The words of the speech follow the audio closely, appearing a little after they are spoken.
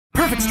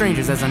Perfect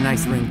strangers has a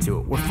nice ring to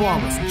it. We're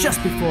flawless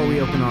just before we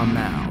open our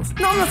mouths.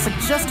 No, I'm not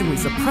suggesting we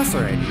suppress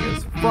our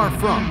ideas. Far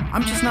from.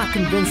 I'm just not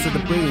convinced of the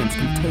brilliance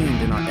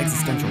contained in our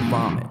existential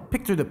vomit.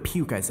 Pick through the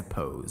puke, I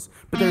suppose.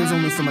 But there is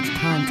only so much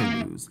time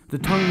to lose. The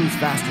tongue moves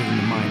faster than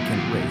the mind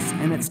can race.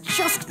 And it's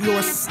just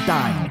your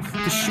style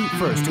to shoot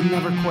first and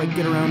never quite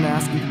get around to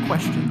asking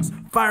questions.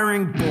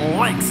 Firing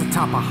blanks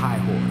atop a high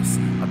horse.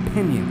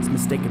 Opinions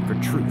mistaken for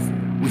truth.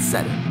 We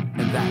said it,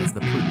 and that is the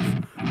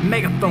proof.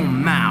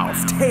 Megaphone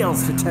mouths,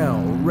 tales to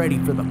tell, ready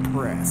for the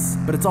press.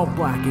 But it's all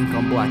black ink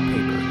on black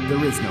paper.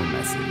 There is no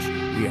message.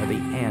 We are the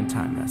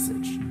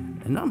anti-message.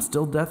 And I'm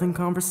still deaf in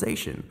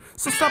conversation.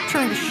 So stop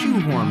trying to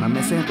shoehorn my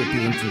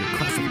misanthropy into the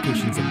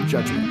classifications of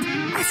judgment.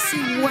 I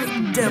see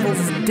white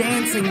devils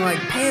dancing like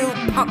pale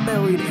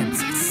pot-bellied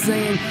imps,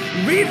 saying,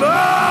 "Viva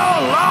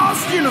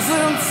lost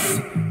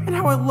innocence!" And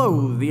how I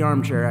loathe the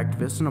armchair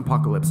activists and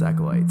apocalypse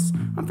acolytes.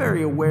 I'm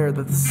very aware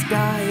that the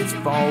sky is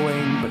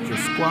falling, but your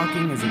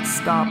squawking isn't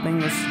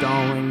stopping or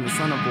stalling this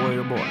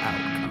unavoidable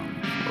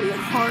outcome. Well, your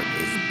heart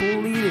is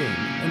bleeding,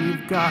 and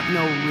you've got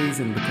no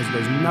reason because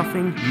there's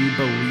nothing you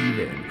believe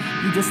in.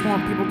 You just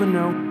want people to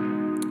know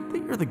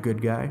that you're the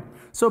good guy.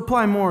 So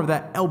apply more of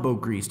that elbow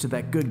grease to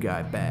that good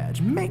guy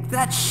badge. Make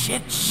that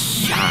shit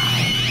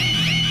shine.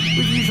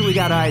 We've usually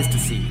got eyes to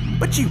see,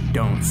 but you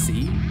don't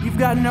see. You've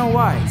got no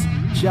eyes,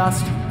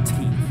 just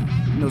teeth.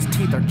 And those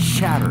teeth are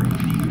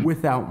chattering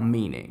without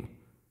meaning.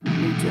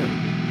 Me too.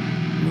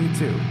 Me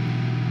too.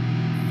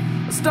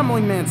 A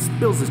stumbling man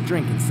spills his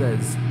drink and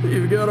says,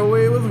 "You've got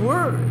away with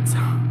words."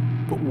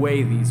 But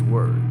weigh these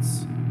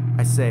words.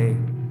 I say,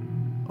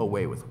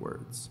 away with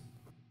words.